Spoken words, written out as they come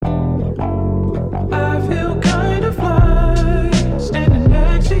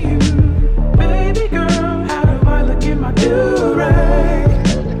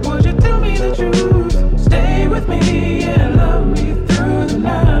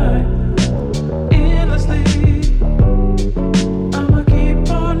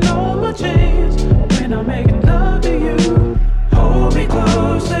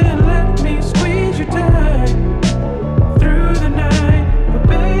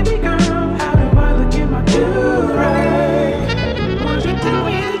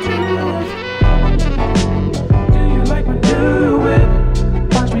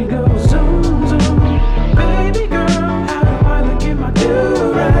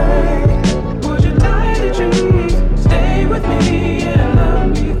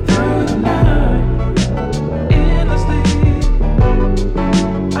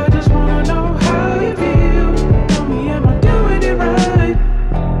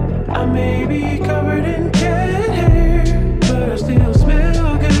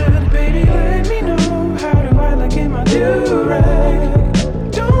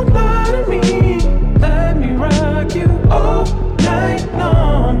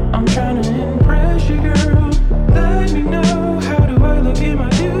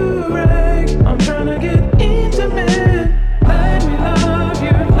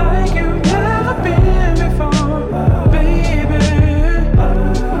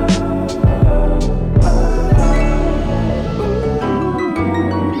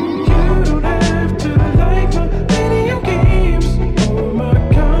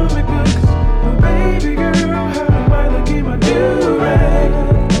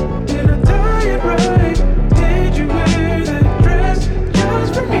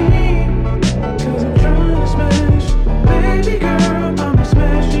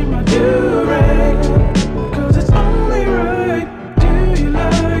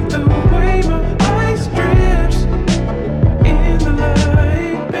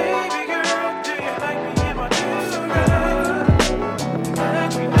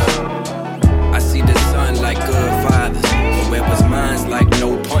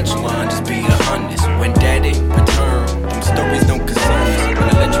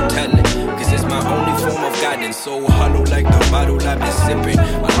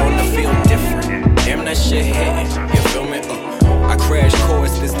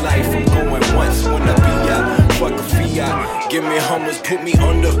this life. I'm going once, wanna be out. Fuck a fiat, give me hummus, put me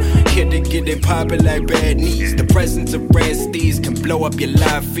under. Here to get it poppin' like bad knees. The presence of red steez can blow up your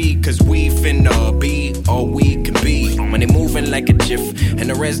live feed. Cause we finna be all we can be. When they moving like a GIF, and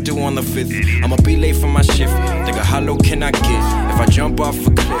the rest due on the 5th. I'ma be late for my shift. Think of how low can I get if I jump off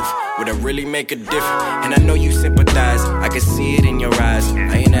a cliff? Would I really make a diff? And I know you sympathize, I can see it in your eyes.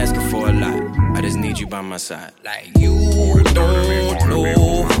 I ain't asking for a lot, I just need you by my side. Like you don't know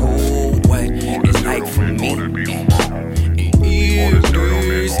what it's like for me. If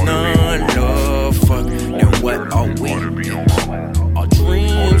there's not love, fuck, then what are we? Our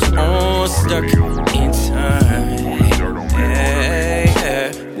dreams are stuck in time.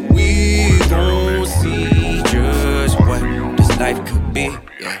 Yeah. We gon' see just what this life could be.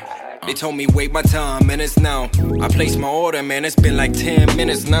 Yeah. They told me wait my time, minutes now. I placed my order, man, it's been like 10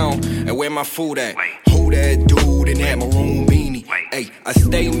 minutes now. And where my food at? Who that dude in that maroon beanie? Ay, I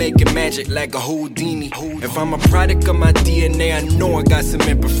stay making magic like a Houdini. If I'm a product of my DNA, I know I got some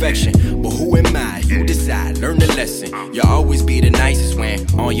imperfection. But who am I? You decide, learn the lesson. You'll always be the nicest when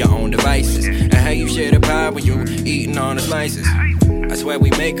on your own devices. And how you share the pie when you eating on the slices. I swear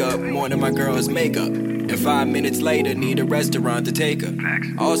we make up more than my girl's makeup. And 5 minutes later, need a restaurant to take her.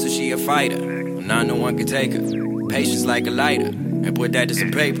 Also, she a fighter, now no one can take her. Patience like a lighter, and put that to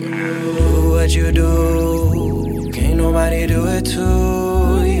some paper. Do what you do, can't nobody do it too.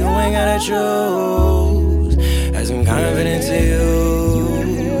 You ain't gotta choose, have some confidence in you.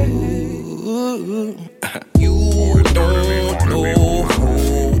 You don't know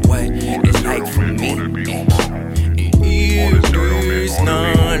what it's like for me. If there's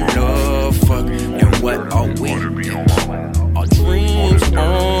not love, fuck, then what are we? Our dreams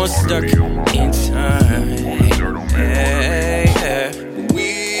are stuck in time. Yeah. We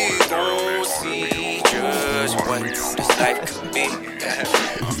gon' see just what this life could be.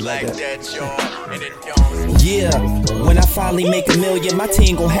 Like that, y'all, and it don't. Yeah, when I finally make $1 million, my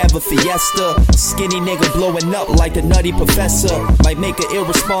team gon' have a fiesta. Skinny nigga blowing up like the Nutty Professor. Might make an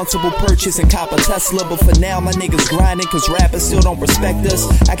irresponsible purchase and cop a Tesla, but for now my niggas grinding cause rappers still don't respect us.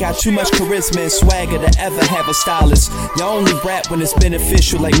 I got too much charisma and swagger to ever have a stylist. Y'all only rap when it's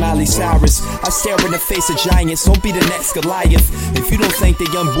beneficial like Miley Cyrus. I stare in the face of giants, don't be the next Goliath. If you don't think the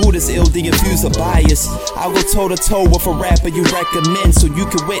young Buddha's ill, then you fuse a bias. I'll go toe to toe with a rapper you recommend, so you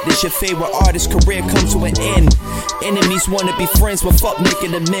can witness your favorite artist's career come to an end. Enemies wanna be friends, but fuck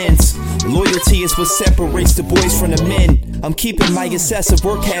making amends. Loyalty is what separates the boys from the men. I'm keeping my excessive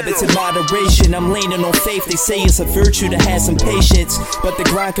work habits in moderation. I'm leaning on faith, they say it's a virtue to have some patience. But the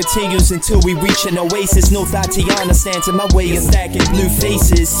grind continues until we reach an oasis. No Tatiana stands in my way of stacking blue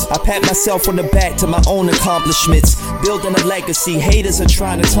faces. I pat myself on the back to my own accomplishments. Building a legacy, haters are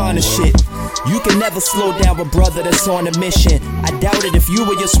trying to tarnish it. You can never slow down a brother that's on a mission. I doubt it if you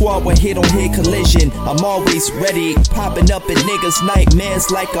or your squad were hit-on-hit collision. I'm always ready, popping up at niggas'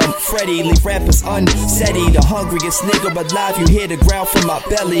 nightmares like I'm Freddy. Leave rappers unsteady, the hungriest nigga alive. You hear the growl from my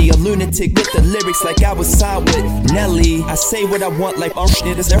belly. A lunatic with the lyrics like I was signed with Nelly. I say what I want like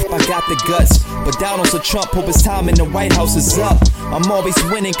shit is I got the guts. But Donald's a Trump, hope his time in the White House is up. I'm always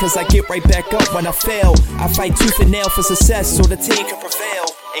winning cause I get right back up when I fail. I fight tooth and nail for success so the team can prevail.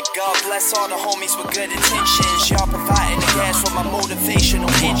 And God bless all the homies with good intentions. Y'all providing the gas for my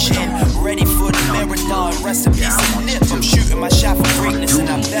motivational engine. Ready for the marathon, rest in peace and nip. I'm shooting my shot for greatness and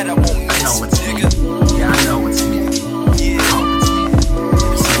I bet I won't miss, nigga. Yeah, I know it's me. Yeah.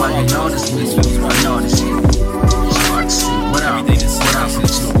 It's what you know this me. I know this me. It's hard to see. What else? What else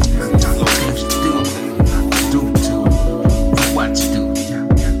would you do for what you do?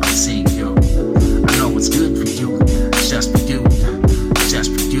 I'm saying, yo, I know what's good for you. It's just for you. Just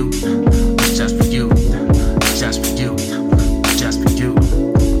for you, just for you, just for you, just for you,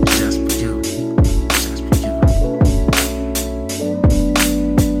 just for you, just for you.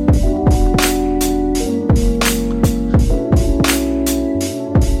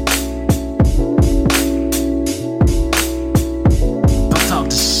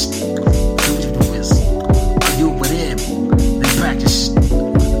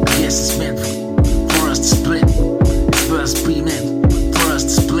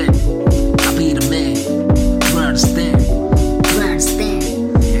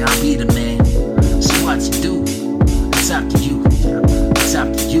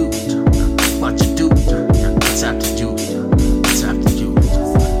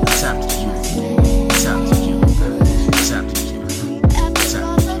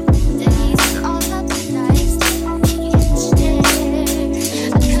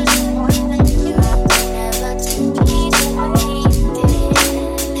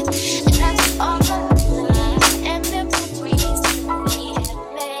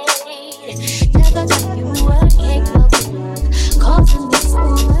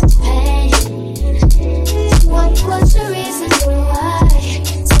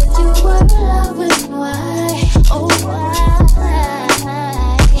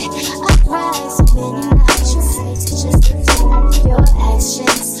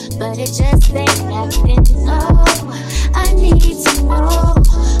 it just ain't happening. Oh, I need to know.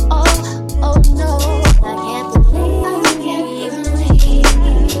 Oh no, I can't believe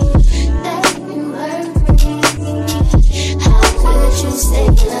that you hurt me. How could you say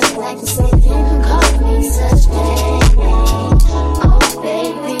just like you said and cause me such pain? Oh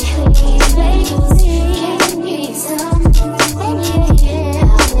baby, please, baby, give me some. Yeah,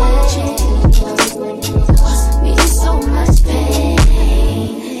 that you caused me so much pain.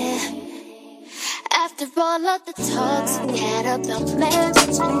 After all of the talks we had about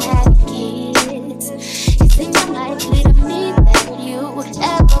marriage and having kids, you think I'm likely to me that you would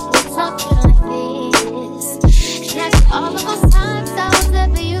ever put something like this? And after all of those times I was there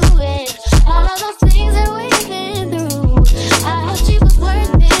for you and all of those things that we've been through, I hope she was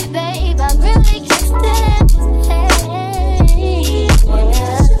worth it, babe. I really can't stand this pain.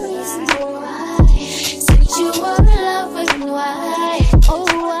 Since you were in love with me, why? Oh,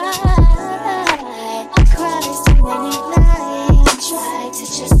 why? I cried so many nights, tried to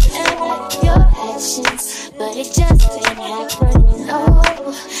just elevate your actions, but it just ain't happening.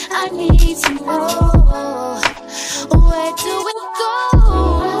 Oh, I need to know, where do we go?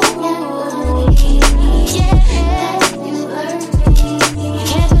 Yeah, you hurt me.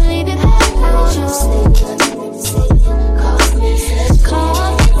 Can't believe it happened. You say nothing, cause me so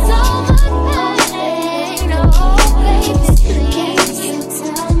much pain. Oh, baby, please,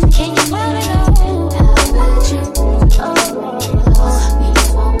 can you let me know? How could you cause me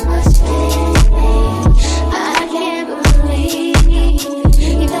so much pain? I can't believe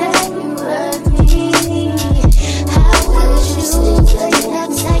that you hurt me. How could you say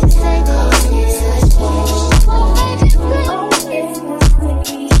cause me such pain? Oh, baby, please,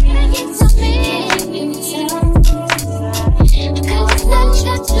 can you tell me? Cause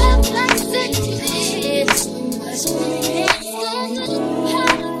such love like this so much pain.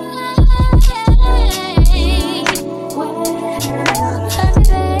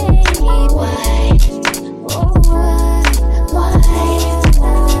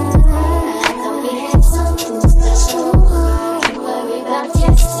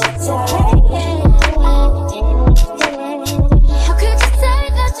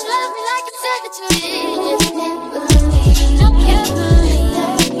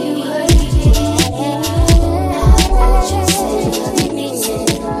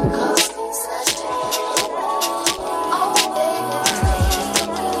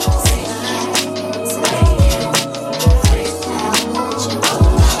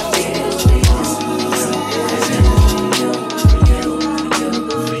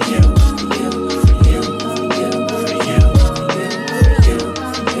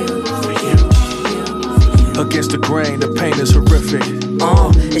 Against the grain, the pain is horrific.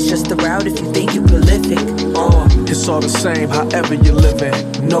 It's just a route if you think you prolific. It's all the same, however you're living.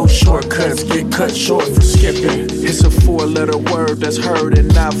 No shortcuts, get cut short for skipping. It's a 4-letter word that's heard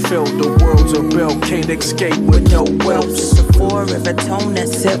and not felt. The world's a bell, can't escape with no whelps. It's a forever tone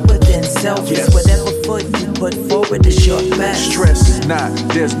that's set within self. Yes. It's whatever foot you put forward is your best. Stress is not,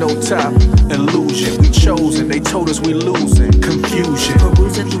 there's no top. Illusion, we chosen, they told us we losing. Confusion.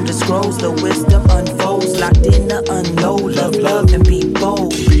 Perusing through the scrolls, the wisdom unfolds. Locked in the unknown, love and be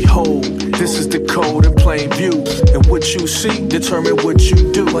bold. Behold, this is the code in plain view. And what you see, determine what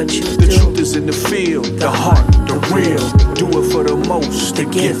you do. The truth is in the field, the heart, the real. Do it for the most, the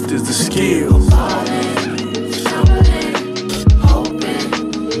gift is the skill.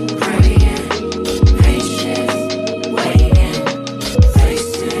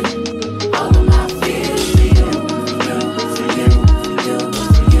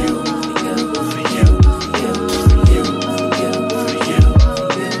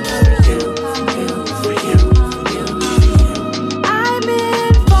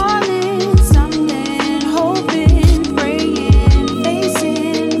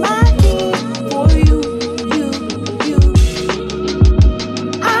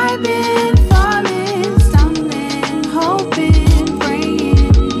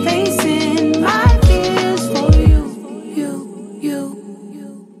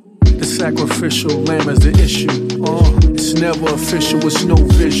 Sacrificial lamb is the issue. It's never official, it's no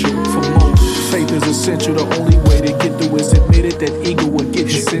visual. For most, faith is essential. The only way to get through is admit it. That ego will get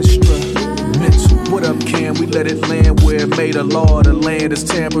you instrumental. What up, Cam? We let it land where it made a law. The land is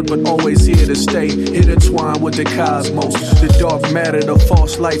tampered, but always here to stay. Intertwined with the cosmos. The dark matter, the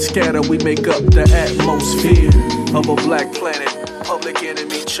false light scatter. We make up the atmosphere of a black planet. Public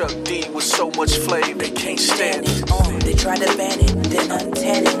enemy Chuck D with so much flame they can't stand it. They try to ban it, then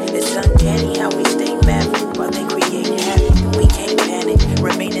untan it. It's uncanny how we stay baffled while they create havoc. We can't panic,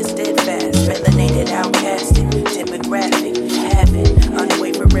 remaining steadfast, melanated, outcasted, demographic, habit,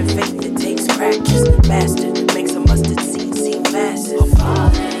 unwavering faith.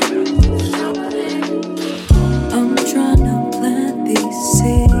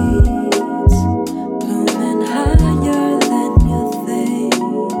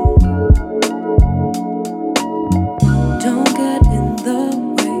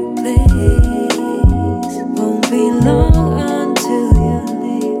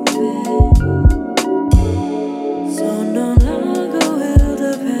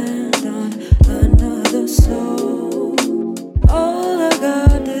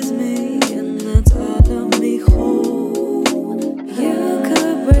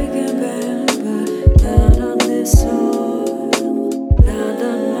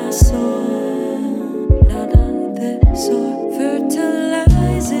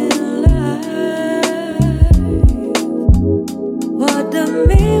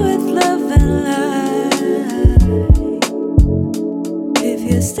 me with love and light. If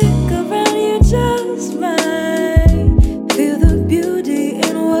you stick around, you just might feel the beauty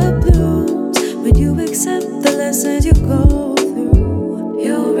in what blooms when you accept the lessons you go through.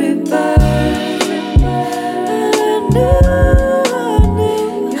 You'll rebirth.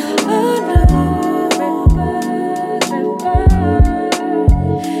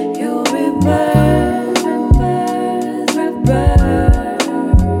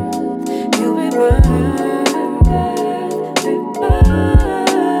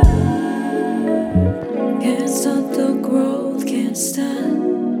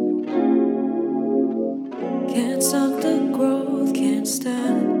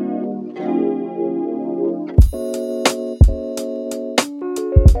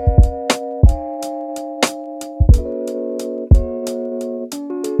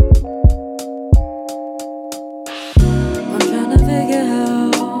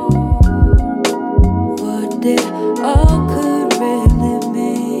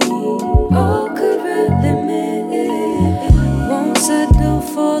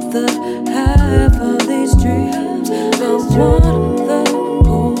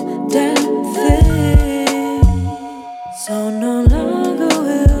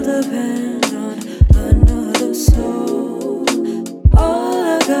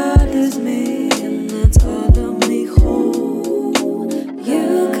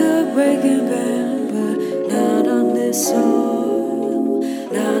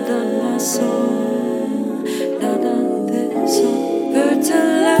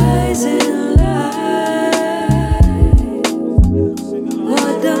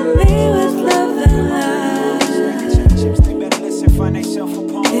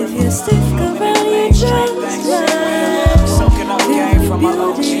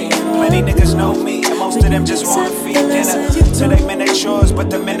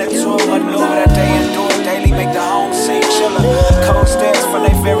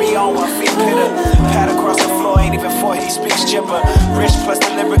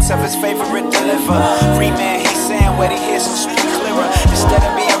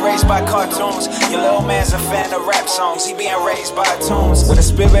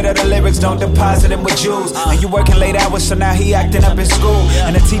 So now he acting up in school,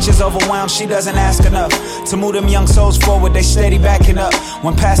 and the teacher's overwhelmed, she doesn't ask enough to move them young souls forward, they steady backing up.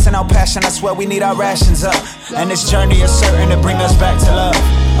 When passing out passion, I swear we need our rations up. And this journey is certain to bring us back to love.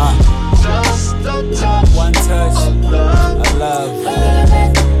 One touch of love.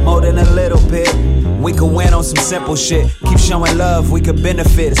 More than a little bit. We could win on some simple shit. Keep showing love, we could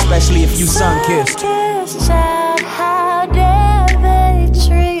benefit, especially if you sun-kissed. How dare they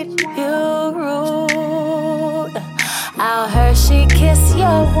treat you rude? I'll Hershey kiss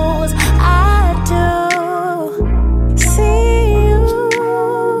your wounds. I do see you.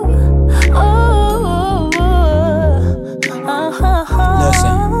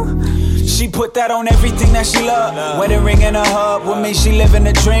 Listen, she put that on everything that she loved. Wedding ring in her hub with me, she living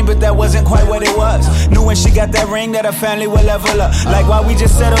a dream, but that wasn't quite what it was. Knew when she got that ring that her family would level up. Like why we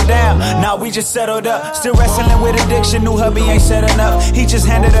just settled down, now we just settled up. Still wrestling with addiction, new hubby ain't said enough. He just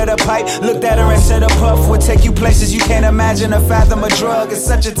handed her the pipe, looked at her and said a puff would take you places you can't imagine. A fathom a drug is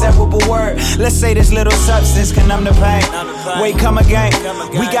such a terrible word. Let's say this little substance can numb the pain. Wait, come again,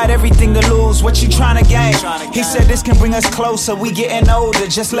 we got everything to lose, what you trying to gain? He said this can bring us closer, we getting older.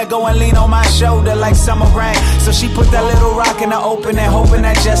 Just let go and lean on my shoulder like summer rain. So she put that little rock in the open and hoping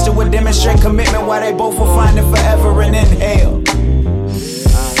that gesture would demonstrate commitment while they both will find it forever and inhale.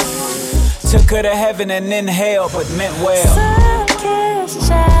 Took her to heaven and inhale, but meant well. Sun-kissed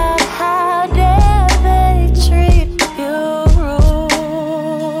child, how dare they treat you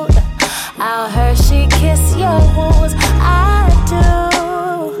rude? I'll Hershey kiss your wounds. I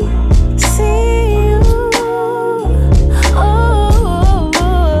do see you.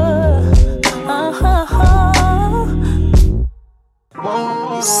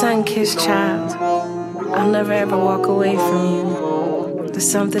 Sun-kissed child, I'll never ever walk away from you. There's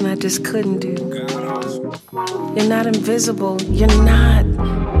something I just couldn't do. You're not invisible. You're not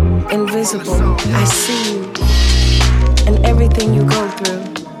invisible. I see you and everything you go through.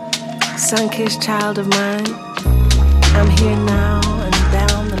 Sun-kissed child of mine, I'm here now and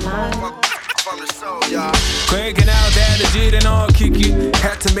down the line. Cranking out that legit and all kick it.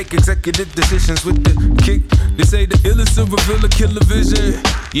 Had to make executive decisions with the kick. They say the illest of a killer vision.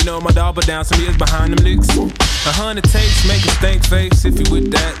 You know my dog, but down some years behind them licks. 100 takes, make a stink face. If you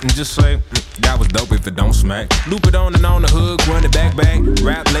with that, and just say, that was dope if it don't smack. Loop it on and on the hook, run it back.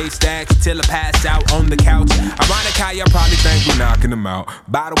 Rap late stacks till I pass out on the couch. Ironic how y'all probably think we knocking them out.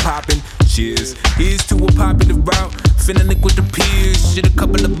 Bottle popping, cheers. Here's to a popular route. Finna lick with the peers. Shit, a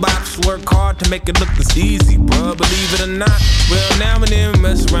couple of bops. Work hard to make it look this easy, bruh. Believe it or not. Well, now and then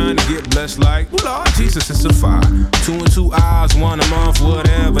mess around and get blessed like, Lord Jesus, it's a fire. 2 and 2 hours, 1 a month,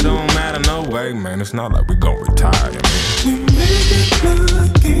 whatever, don't matter, no way, man. It's not like we gon' retire, man. We make it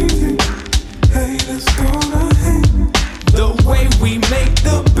look easy. Haters gonna hate. The way we make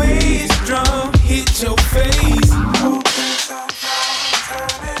the bass drum hit your face. Open up,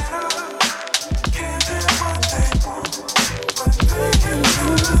 turn it up. Give them what they want, but they can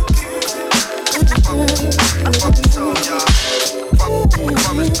look easy. That's what we told y'all.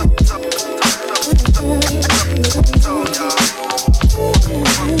 Promise told y'all.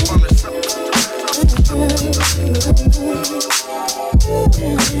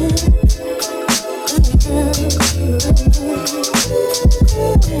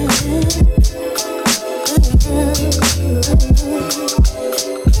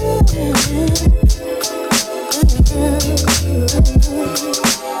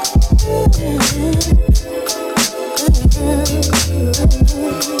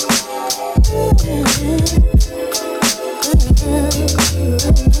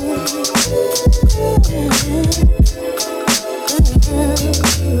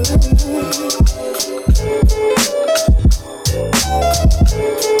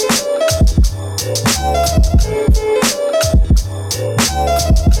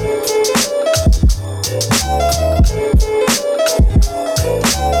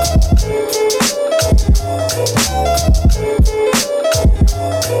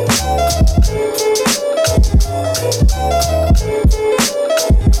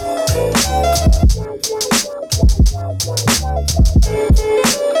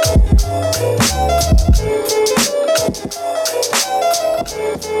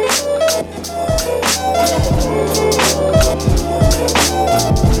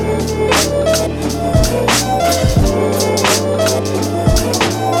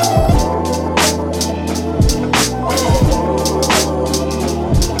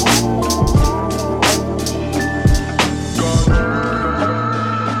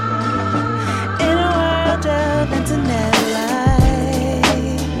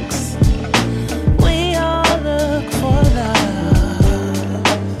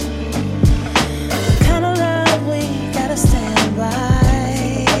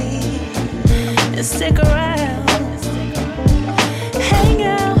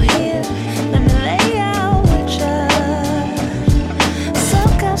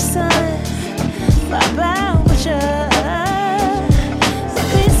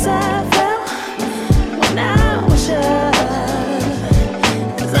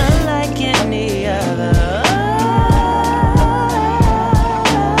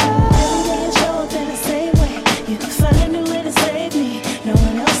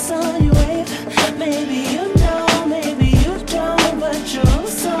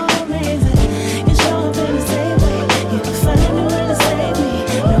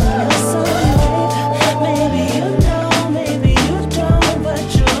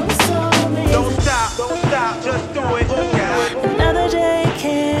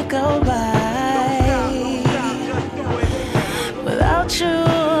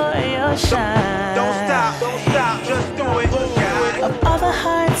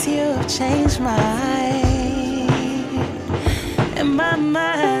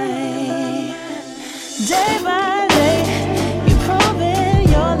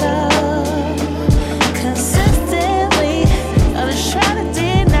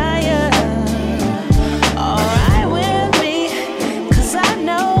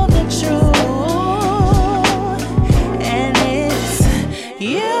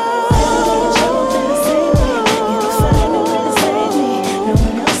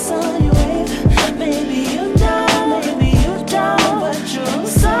 Maybe you don't, but you're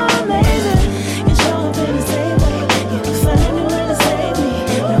so amazing. You show up in the same way.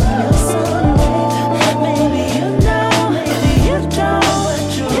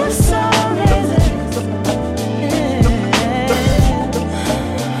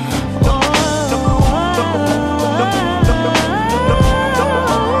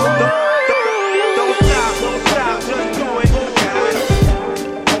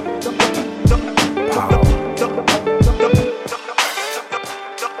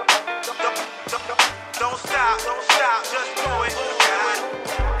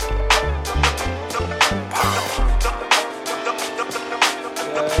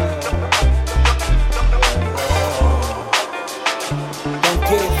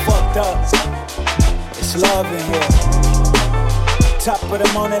 fucked up. It's love in here. Top of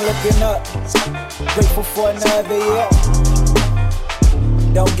the morning looking up. Grateful for another year.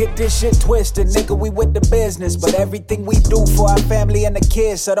 Don't get this shit twisted, nigga, we with the business. But everything we do for our family and the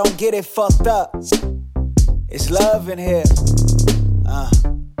kids, so don't get it fucked up. It's love in here.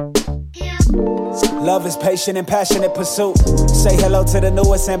 Love is patient and passionate pursuit. Say hello to the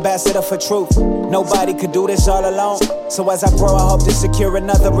newest ambassador for truth. Nobody could do this all alone. So as I grow, I hope to secure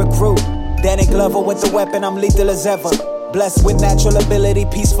another recruit. Danny Glover with the weapon, I'm lethal as ever. Blessed with natural ability,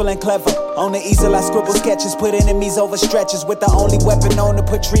 peaceful and clever. On the easel I scribble sketches, put enemies over stretches. With the only weapon known to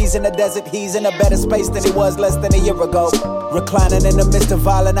put trees in the desert. He's in a better space than he was less than a year ago. Reclining in the midst of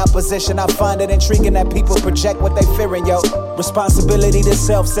violent opposition, I find it intriguing that people project what they fearing, yo. Responsibility to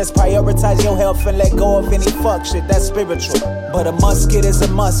self says prioritize your health and let go of any fuck shit, that's spiritual. But a musket is a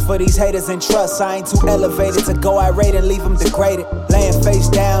must for these haters and trust. I ain't too elevated to go irate and leave them degraded. Laying face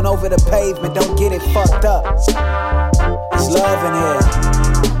down over the pavement, don't get it fucked up. It's love in here.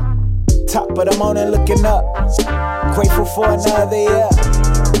 Top of the morning looking up. Grateful for another year.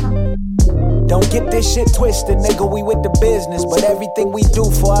 Don't get this shit twisted, nigga, we with the business. But everything we do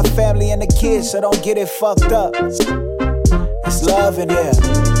for our family and the kids, so don't get it fucked up. It's love in here.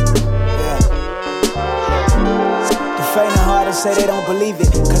 The faint and hearted say they don't believe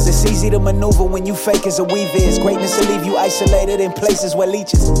it, cause it's easy to maneuver when you fake as a weaver is. Greatness to leave you isolated in places where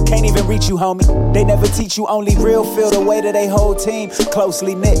leeches can't even reach you, homie. They never teach you only real feel the way that they whole team.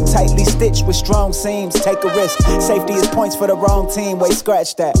 Closely knit, tightly stitched with strong seams. Take a risk, safety is points for the wrong team. Wait,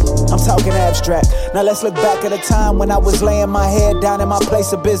 scratch that, I'm talking abstract. Now let's look back at a time when I was laying my head down in my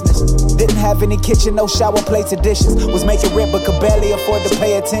place of business. Didn't have any kitchen, no shower plates or dishes. Was making rent but could barely afford to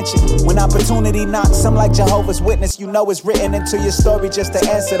pay attention. When opportunity knocks, I'm like Jehovah's Witness. You know it's written into your story just to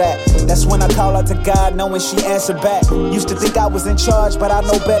answer that. That's when I call out to God knowing she answered back. Used to think I was in charge but I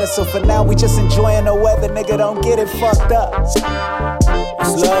know better. So for now we just enjoying the weather. Nigga, don't get it fucked up.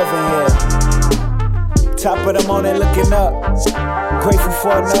 It's love in here. Top of the morning looking up. Grateful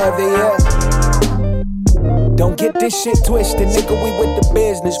for another year. Don't get this shit twisted, nigga, we with the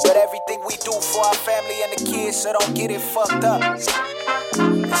business. But everything we do for our family and the kids, so don't get it fucked up. It's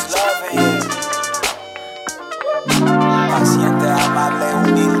love in here. Paciente, amable,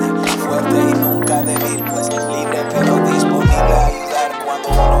 humilde, fuerte y nunca débil, pues libre pero disponible a ayudar cuando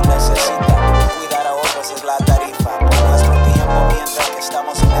uno necesita. Cuidar a otros es la tarifa por nuestro tiempo mientras que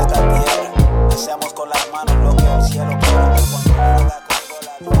estamos en esta tierra. Hacemos con las manos lo que el cielo quiera cuando uno da conmigo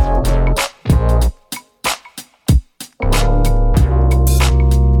la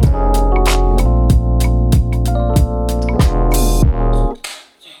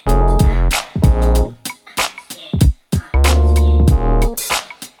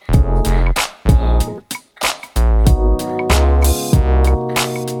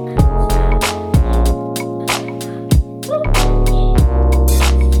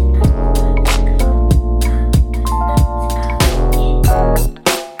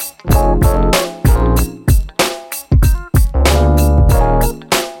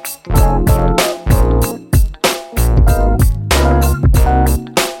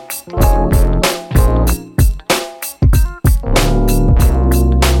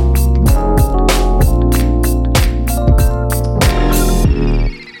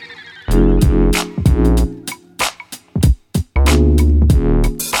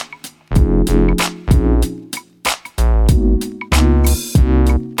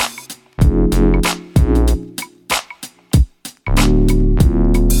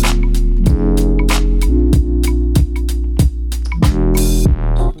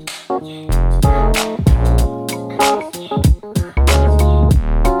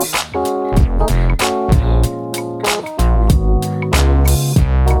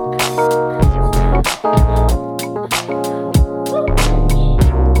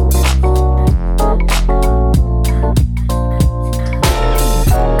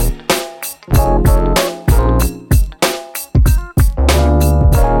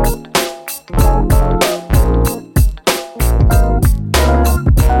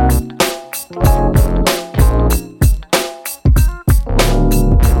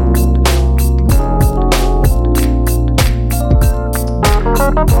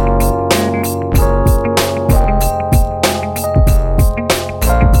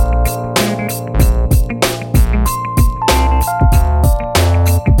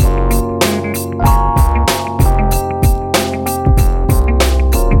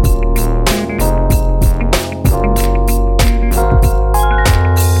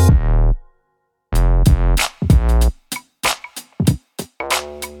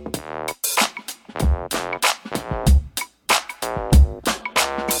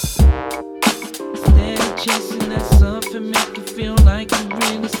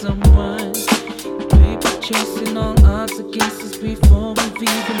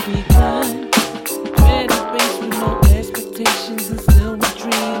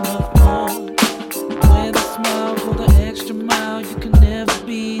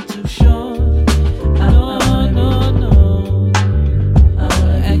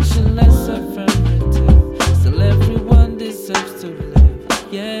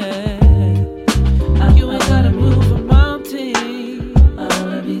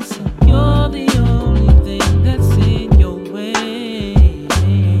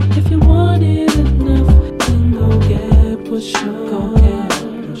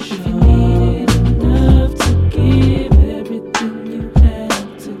If you needed enough to give everything you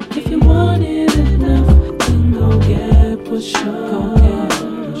have to give. If you wanted enough, then go get what's yours.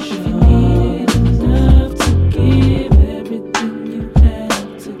 If you needed enough to give everything you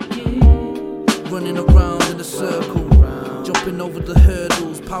have to give. Running around in a circle, jumping over the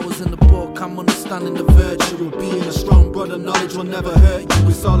hurdles. Powers in the book, I'm understanding the virtue of being a strong brother. Knowledge will never hurt you.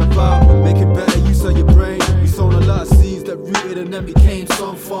 It's all about making better use of your brain. We sown a lot of seeds that rooted and then became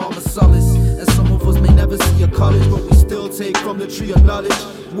some form of solace. And some of us may never see a college, but we still take from the tree of knowledge.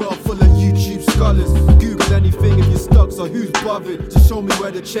 World full of YouTube scholars. Google anything if you're stuck, so who's bothered? Just show me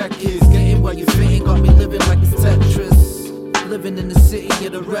where the check is. Getting where you're fitting, got me living like it's Tetris. Living in the city,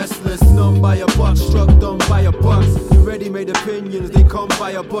 you're the restless. Numb by a box, struck dumb by a box. Your ready-made opinions, they come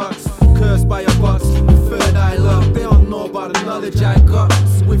by a box. Cursed by a box, keep me third eye locked. They don't know about the knowledge I got.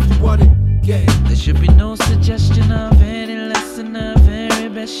 So if you want it, get it. There should be no suggestion of any less than the very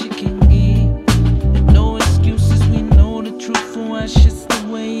best you can give. And no excuses, we know the truth for why shit's the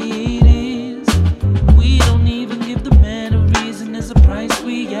way it is. We don't even give the man a reason, there's a price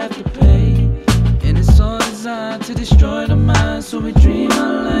we have to pay. And it's all designed to destroy the mind, so we dream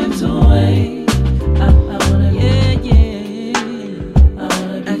our lives away. I wanna, yeah. I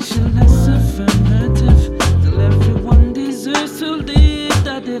wanna action that's affirmative, till everyone deserves to live.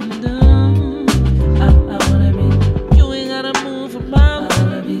 I didn't know. I wanna be, you ain't gotta move from my way. I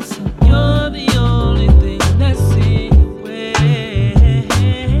wanna be so, you're the only thing that's in your way.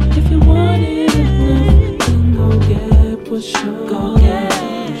 If you want it enough, then go get what's yours. Go get it.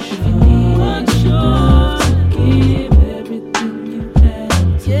 If you need what's yours, give everything you have.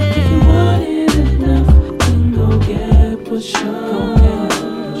 If you want it enough, then go get what's yours.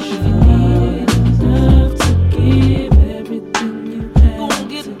 If you need it enough to give everything you have, go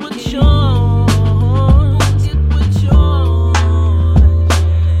get what's yours. Get what's yours.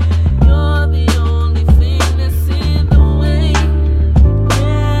 You're the only thing that's in the way.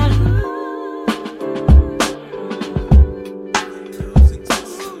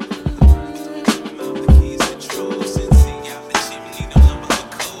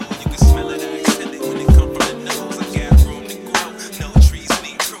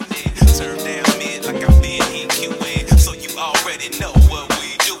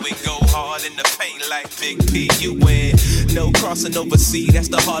 No crossing over sea, that's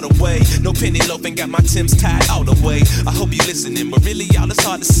the harder way. No penny loafing, got my Timbs tied all the way. I hope you listening, but really y'all it's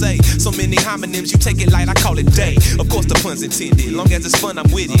hard to say. So many homonyms, you take it light, I call it day. Of course the pun's intended, long as it's fun I'm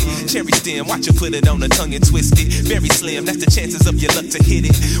with it. Cherry stem, watch you put it on the tongue and twist it. Very slim, that's the chances of your luck to hit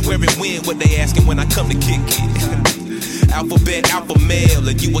it. Where and when, what they asking when I come to kick it. Alphabet, alpha male,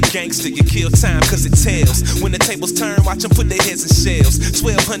 and you a gangster, you kill time cause it tells. When the tables turn, watch them put their heads in shells.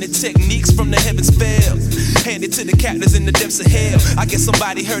 1200 techniques from the heavens fell. Handed to the captains in the depths of hell. I guess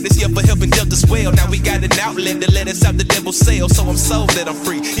somebody heard us, yeah, for helping dealt us well. Now we got an outlet to let us out the devil's cell. So I'm sold that I'm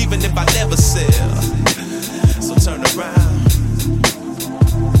free, even if I never sell. So turn around.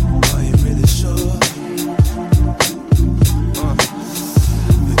 Are you really sure?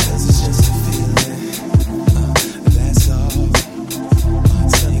 Because it's just a feeling. That's all.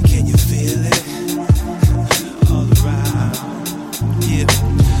 Tell you, can you feel it? All around. Yeah.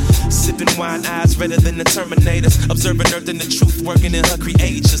 Sipping wine, eyes redder than the Terminators. Observing earth and the truth working in her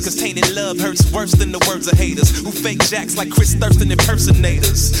creatures. Cause tainted love hurts worse than the words of haters who fake jacks like Chris Thurston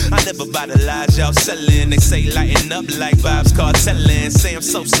impersonators. I never buy the lies y'all selling. They say lighten up like Bob's Cartellin'. Sam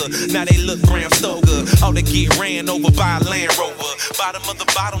Sosa, now they look Graham Stoker. All they get ran over by a Land Rover. Bottom of the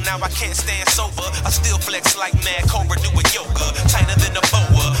bottle, now I can't stand sober. I still flex like Mad Cobra doing yoga. Tighter than a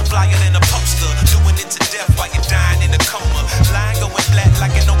boa, flyer than a poster. Doing it to death while you're dying in a coma. Line going flat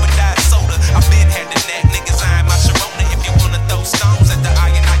like an open diet soda. I've been had the neck, niggas eyeing my Sharona. If you wanna throw stones at the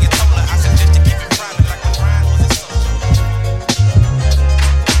iron, Ayatollah, I suggest you keep it private like the Ryan was a soldier.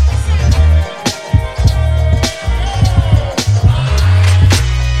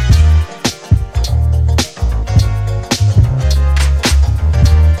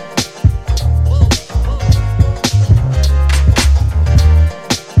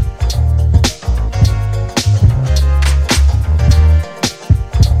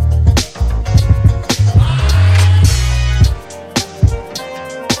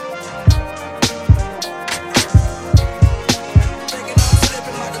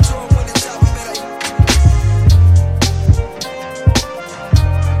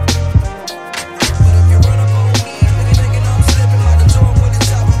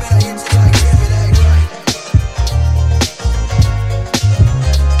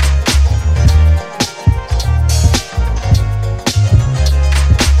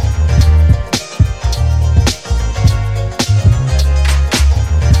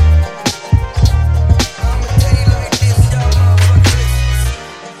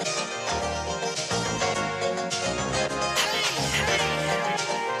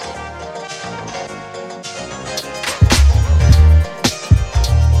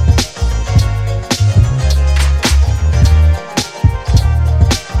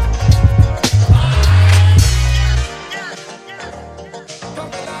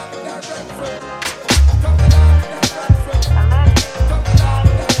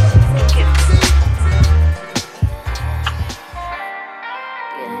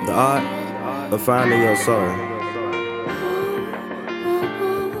 of finding your soul.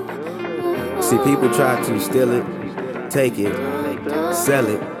 See, people try to steal it, take it, sell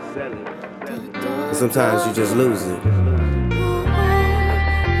it, and sometimes you just lose it.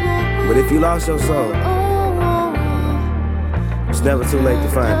 But if you lost your soul, it's never too late to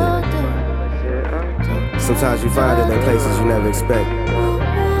find it. Sometimes you find it in places you never expect.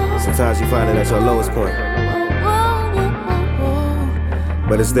 Sometimes you find it at your lowest point.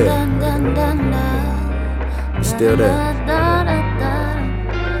 But it's there. It's still there.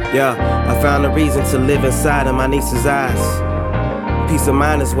 Yeah, I found a reason to live inside of my niece's eyes. Peace of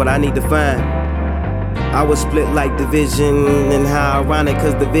mind is what I need to find. I was split like division, and how ironic,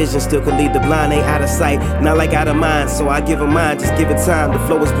 cause the vision still could lead the blind. They out of sight, not like out of mind, so I give them mine, just give it time. The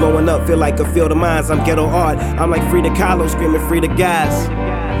flow is blowing up, feel like a field of mines. I'm ghetto art, I'm like Frida Kahlo, screaming free the guys.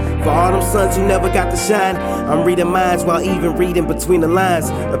 For all them sons who never got to shine, I'm reading minds while even reading between the lines.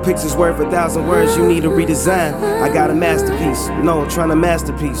 A picture's worth 1,000 words, you need a redesign. I got a masterpiece, no, I'm trying to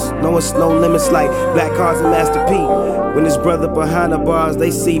masterpiece. No, it's no limits like Black Cars and Master P. When this brother behind the bars, they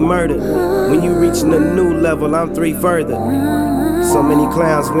see murder. When you reaching a new level, I'm 3 further. So many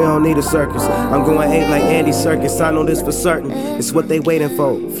clowns, we don't need a circus. I'm going 8 like Andy Serkis, I know this for certain. It's what they waiting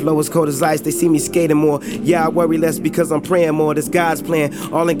for. Flow is cold as ice, they see me skating more. Yeah, I worry less because I'm praying more. This God's plan,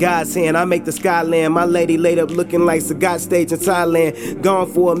 all in God's hand. I make the sky land. My lady laid up looking like Sagat stage in Thailand. Gone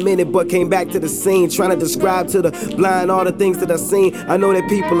for a minute, but came back to the scene. Trying to describe to the blind all the things that I've seen. I know that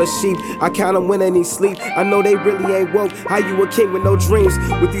people are sheep, I count them when they need sleep. I know they really ain't woke. How you a king with no dreams?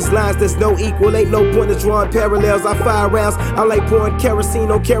 With these lines, there's no equal. Ain't no point in drawing parallels. I fire rounds, I'm like pouring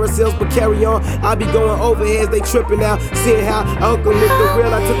kerosene on carousels, but carry on. I be going overheads, they tripping out. Seeing how I hook them with the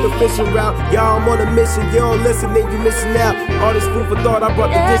real, I took the fishing route. Y'all, I'm on a mission, you don't listen, then you missing out. All this food for thought, I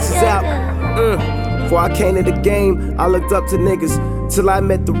brought the dishes out. Before I came to the game, I looked up to niggas till I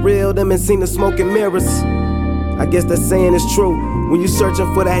met the real them and seen the smoke and mirrors. I guess that saying is true. When you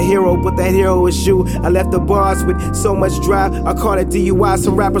searching for that hero, but that hero is you. I left the bars with so much drive, I caught a DUI.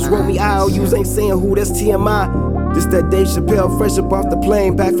 Some rappers wrote me IOUs, ain't saying who, that's TMI. This that Dave Chappelle, fresh up off the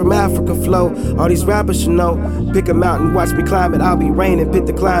plane, back from Africa flow. All these rappers should know. Pick a mountain, watch me climb it. I'll be raining, pick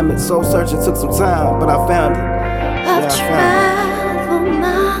the climate. Soul searching took some time, but I found it. Yeah, I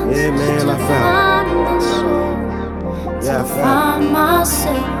found it. Yeah, man, I found it. Yeah, I found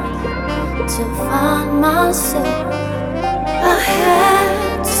myself, to find myself. I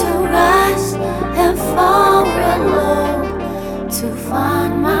had to rise and fall low to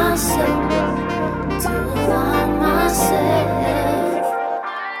find myself, to find myself.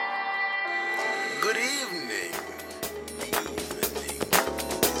 Good evening. Evening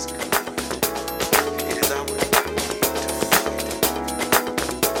is good. It is our duty to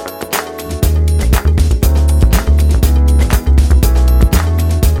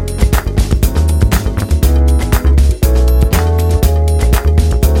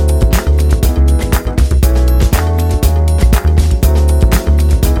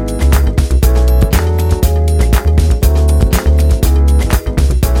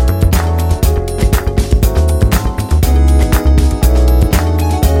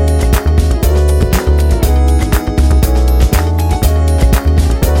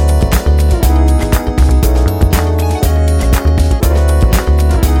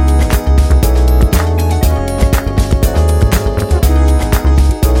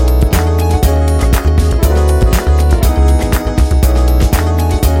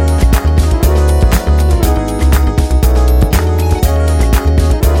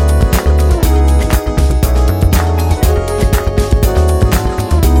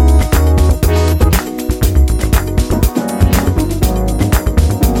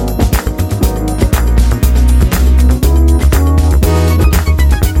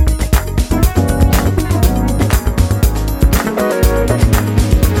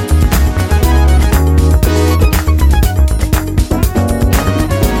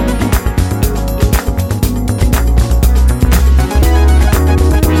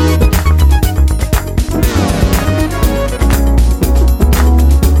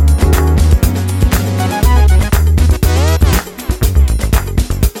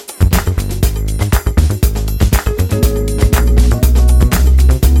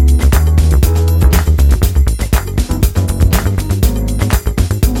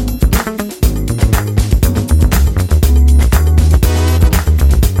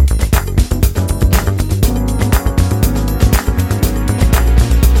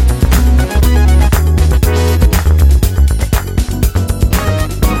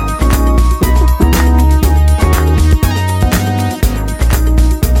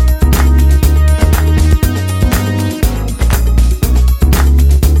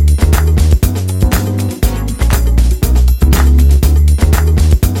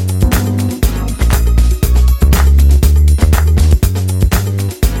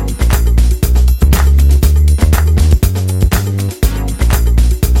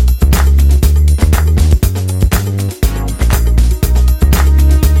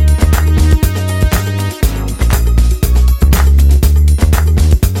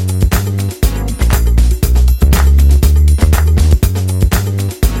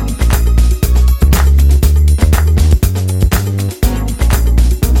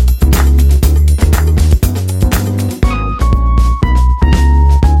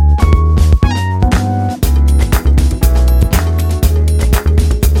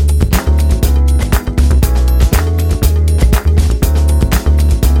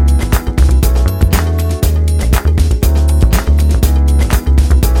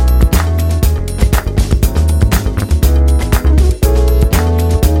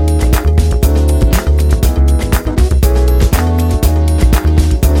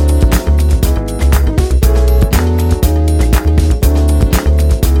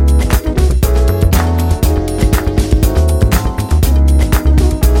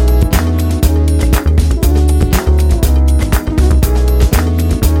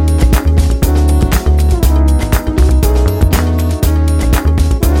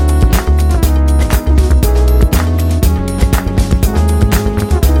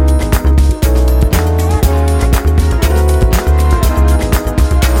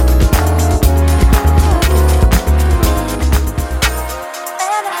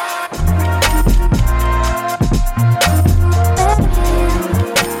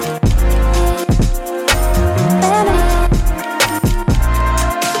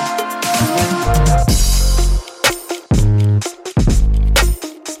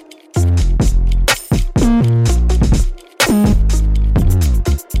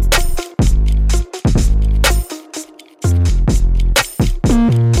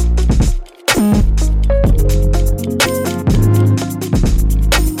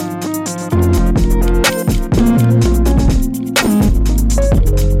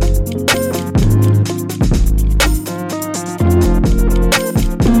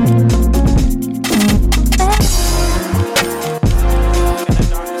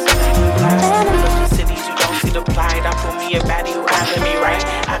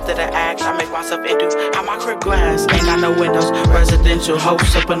myself into. How my crib glass, ain't got no windows. Residential,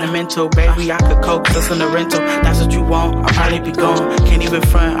 hopes up in the mental. Baby, I could coax us in the rental. That's what you want, I'll probably be gone. Can't even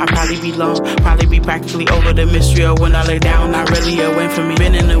front, I'll probably be long. Probably be practically over the mystery of when I lay down. Not really a win for me.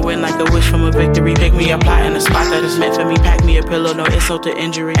 Been in the wind like a wish from a victory. Pick me a plot in a spot that is meant for me. Pack me a pillow, no insult to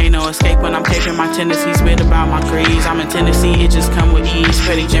injury. Ain't no escape when I'm taping my tendencies. Been about my greeds. I'm in Tennessee, it just come with ease.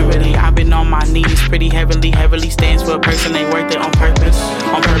 Pretty generally, I've been on my knees. Pretty heavily stands for a person ain't worth it on purpose.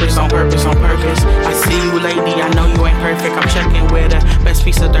 On purpose, on purpose, on purpose. I see you lately, I know you ain't perfect. I'm checking where the best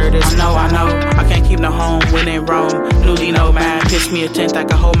piece of dirt is. I know, I can't keep no home when in Rome. Newly nomad, pitch me a tent that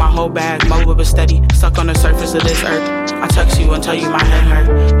can hold my whole bag. Mobile but steady, stuck on the surface of this earth. I text you and tell you my head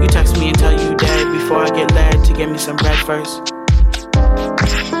hurt. You text me and tell you dead before I get led to get me some bread first.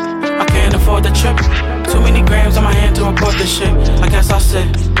 I can't afford the trip. Too many grams on my hand to report this shit. I guess I'll sit.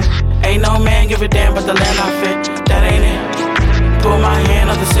 Ain't no man give a damn but the land I fit. That ain't it. Pulled my hand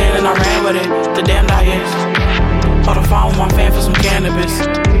up the sand and I ran with it. The damn that is. Hold the phone with my fan for some cannabis.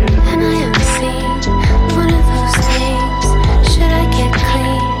 And I haven't seen one of those things. Should I get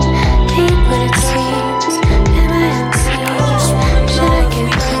clean? Ain't what it seems. And I haven't seen. Should I get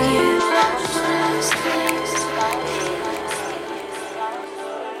clean?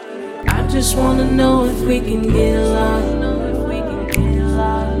 I just wanna know if we can get along.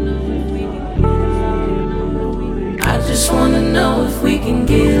 I just wanna know if we can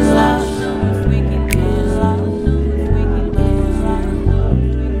get lost.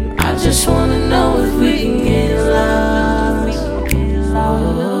 I just wanna know if we can get lost.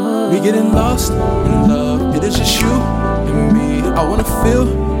 We getting lost in love. It is just you and me. I wanna feel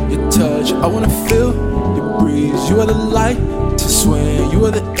your touch. I wanna feel your breeze. You are the light to swim. You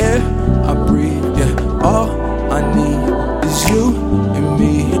are the air I breathe. Yeah, all I need is you and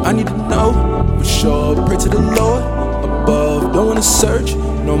me. I need to know for sure. Pray to the Lord above. Don't wanna search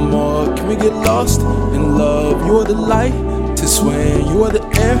no more. Can we get lost in love? You are the light to swim. You are the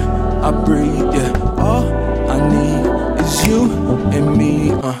air I breathe. Yeah, all I need is you and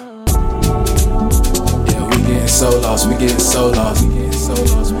me. Yeah, we getting so lost. We getting so lost.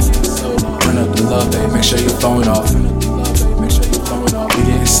 Turn up the love, babe. Make sure your phone off. We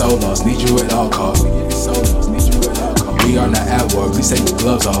getting so lost. Need you at all costs. We are not at war. Please take the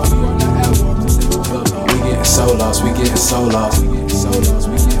gloves off. We getting so lost, we getting so lost.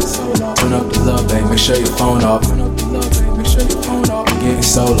 Turn up the love, babe, make sure your phone off. We getting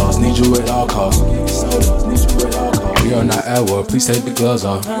so lost, need you at all costs. We are not at war, please take the gloves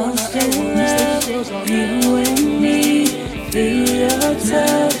off. You and me, feel your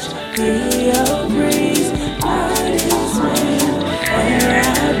touch, feel your breeze. Heart is wind, air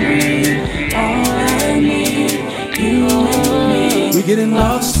I breathe. All I need, you and me. We getting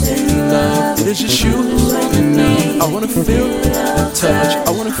lost in love. It is just you and me. I wanna feel the touch. I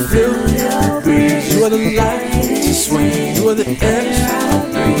wanna feel the breeze. You are the light to swing. You are the air I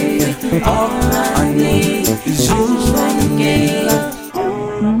breathe. All I need is you and me.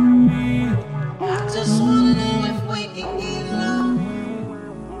 I just wanna know if we can get along.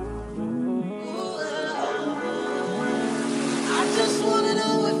 I just wanna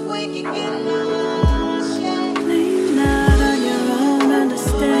know if we can get along. Lean not on your own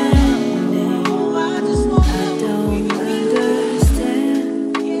understanding. I don't understand.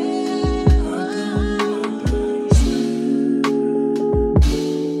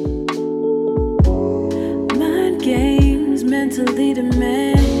 Mind games mentally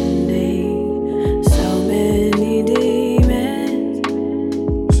demanding. So many demands.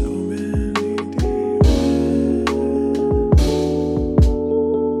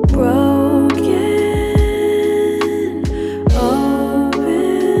 Broken,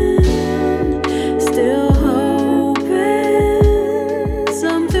 open, still hoping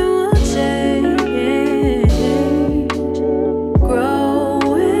something will change. Growing,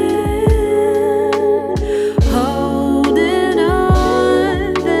 holding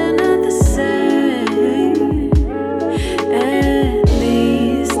on, they're not the same. At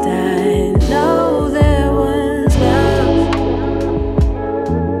least I know there was love.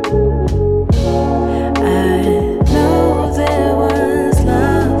 I know there was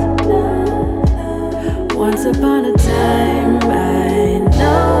love. Once upon a time, I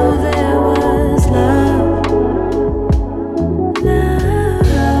know there was love. Now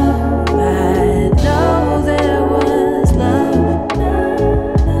I know there was love.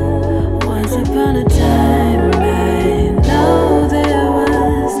 Once upon a time, I know there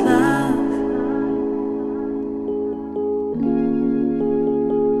was love.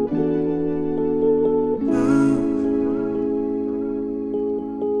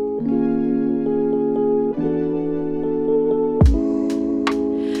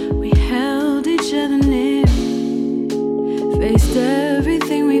 We held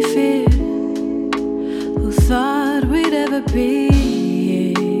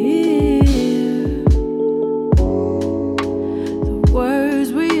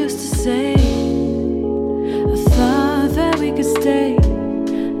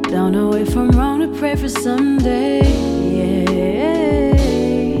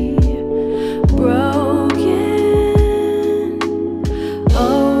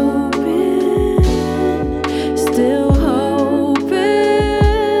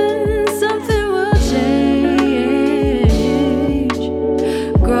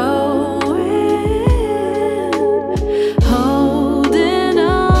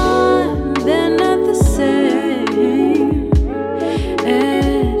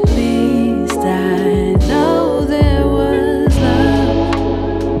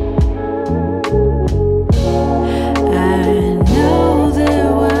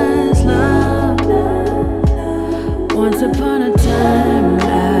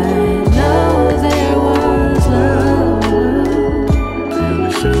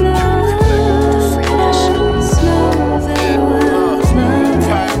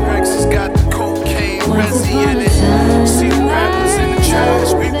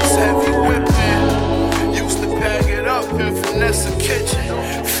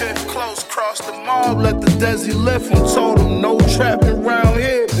Crossed the mob, let the Desi lift him. Told him no trapping round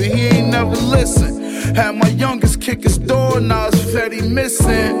here, but he ain't never listen. Had my youngest kick his door, now his Fetty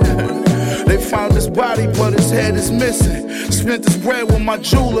missing. They found his body, but his head is missing. Spent his bread with my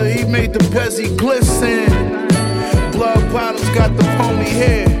jeweler, he made the Bezzy glisten. Blood bottles got the pony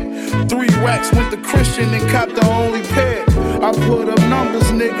hair. 3 racks went to Christian and copped the only pair. I put up numbers,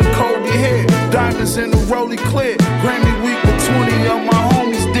 nigga, Kobe hair. Diamonds in the rollie clear. Grammy week with 20 of my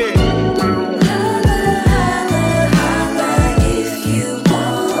homies dead.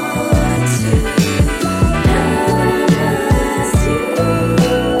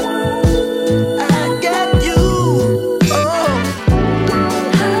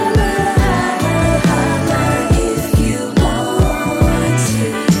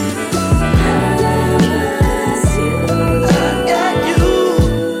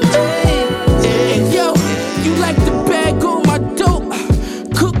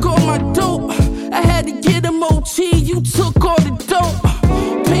 You took all the dope.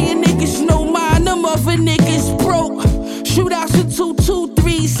 Paying niggas no mind, them other niggas broke. Shootouts in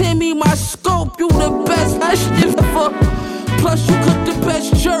 223, send me my scope. You the best, I shit ever. Plus you cook the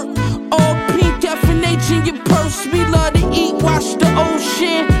best jerk. All pink FNH in your purse. We love to eat, watch the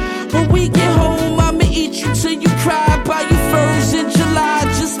ocean. When we get home, I'ma eat you till you cry. Buy your furs in July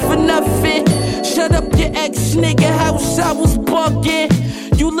just for nothing. Shut up your ex nigga house, I was bugging.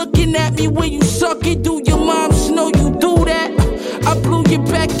 You looking at me when you suck it, do your moms know you do that? I blew your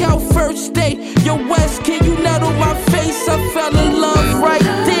back out first day. Yo, West, can you nut on my face? I fell in love right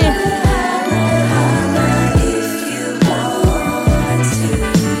there.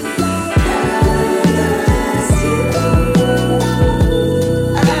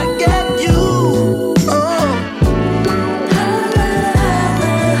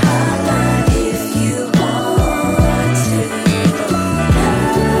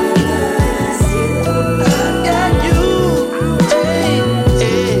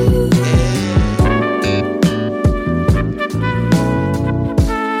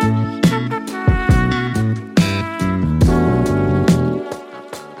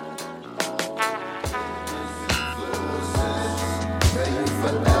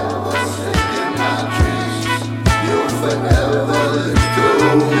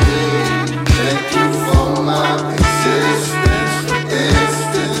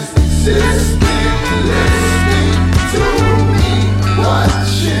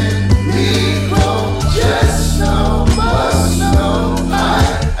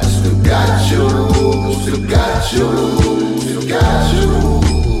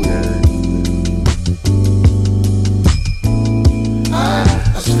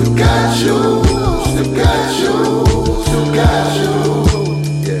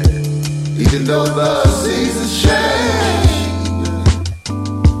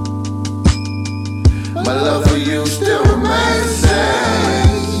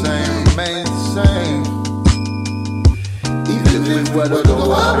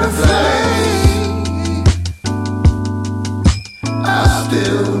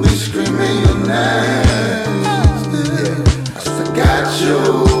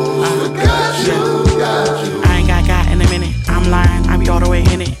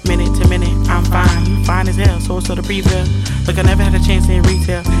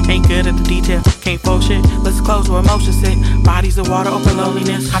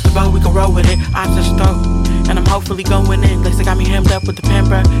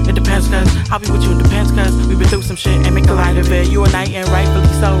 I'll be with you in the pants cause we been through some shit and make a light of it. You a knight and rightfully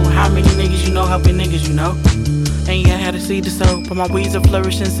so. How many niggas you know helping niggas you know? Ain't yet had to see the soul, but my weeds are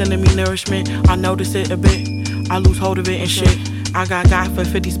flourishing, sending me nourishment. I notice it a bit, I lose hold of it and shit. I got for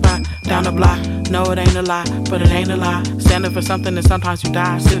 50 spot down the block. No, it ain't a lie, but it ain't a lie. Standing for something and sometimes you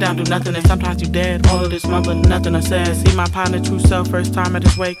die. Sit down, do nothing and sometimes you dead. All of this mumbling, nothing I said. See my partner, true self, first time at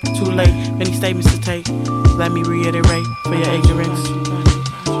his wake. Too late, many statements to take. Let me reiterate for your ignorance.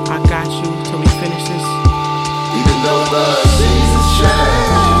 I got you till we finish this. Even though the seasons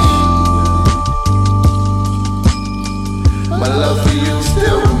change, my love for you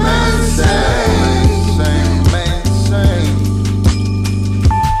still remains the same.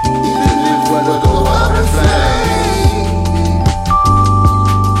 Even if we go up in flames,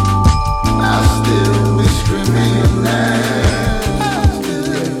 I'll still be screaming your name.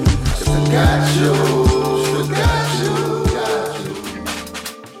 'Cause I got you.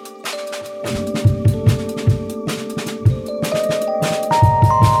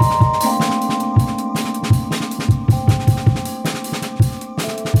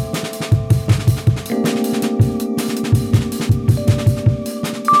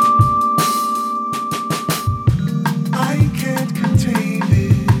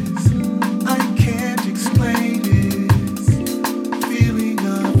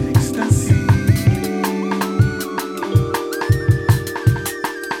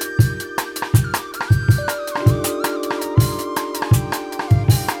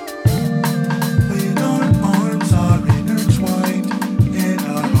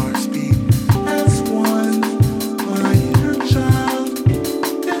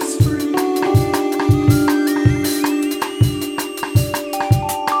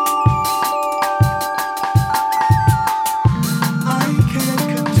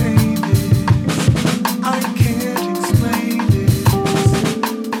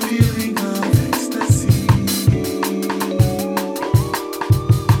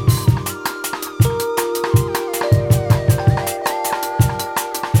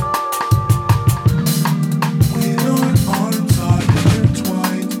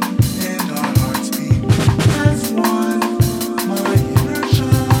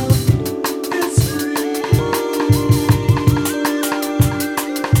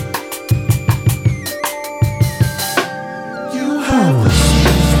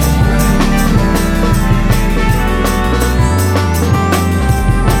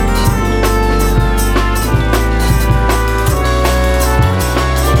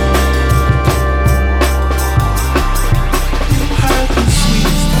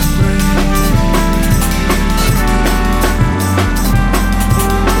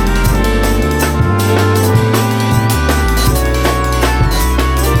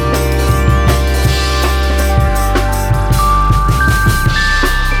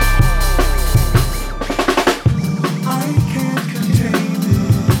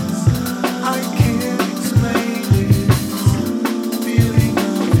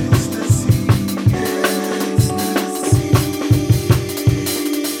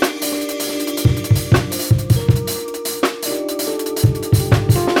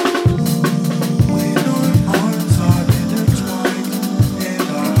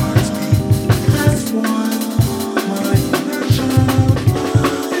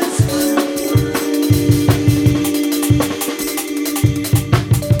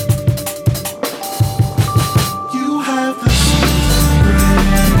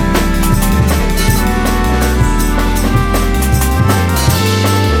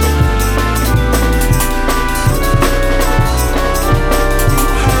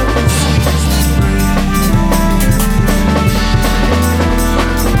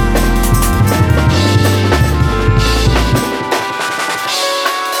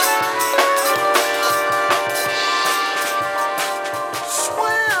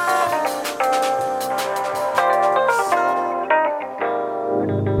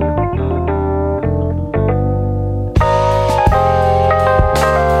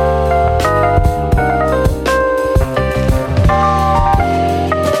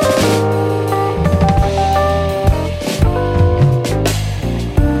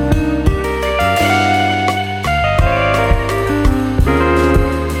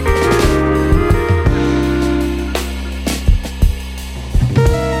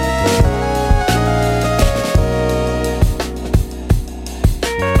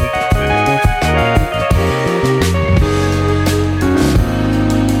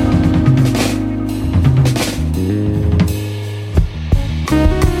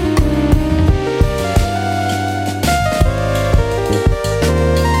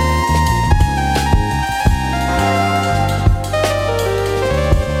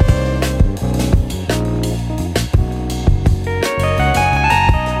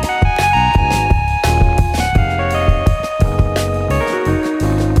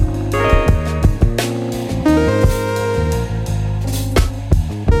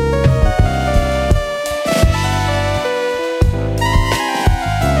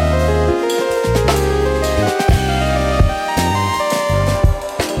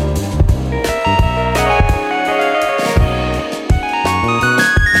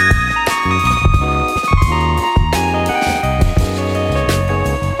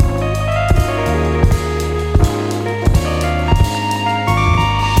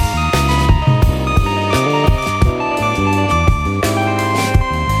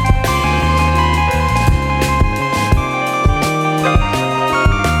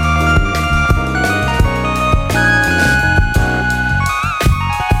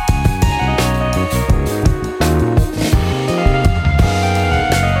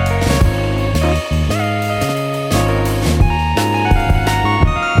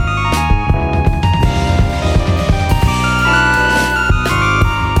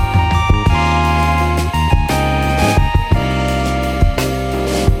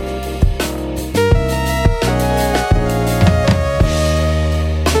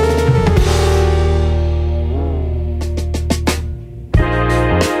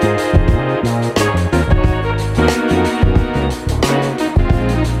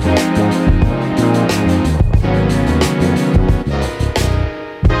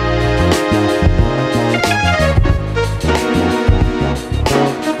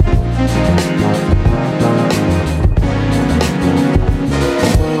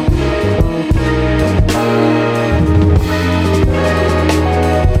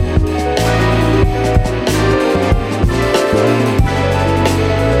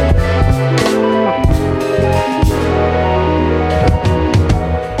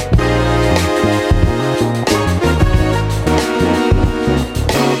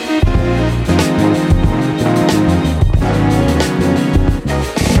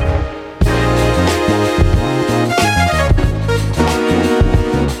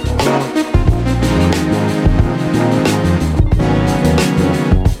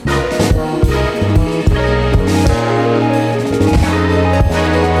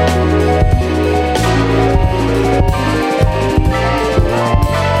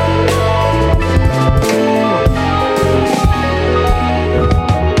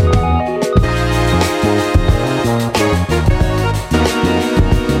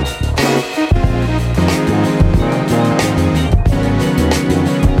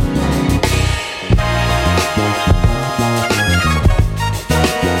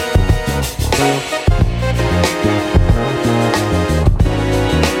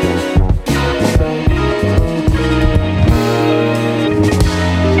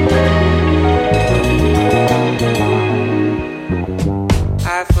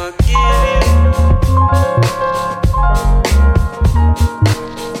 I fuck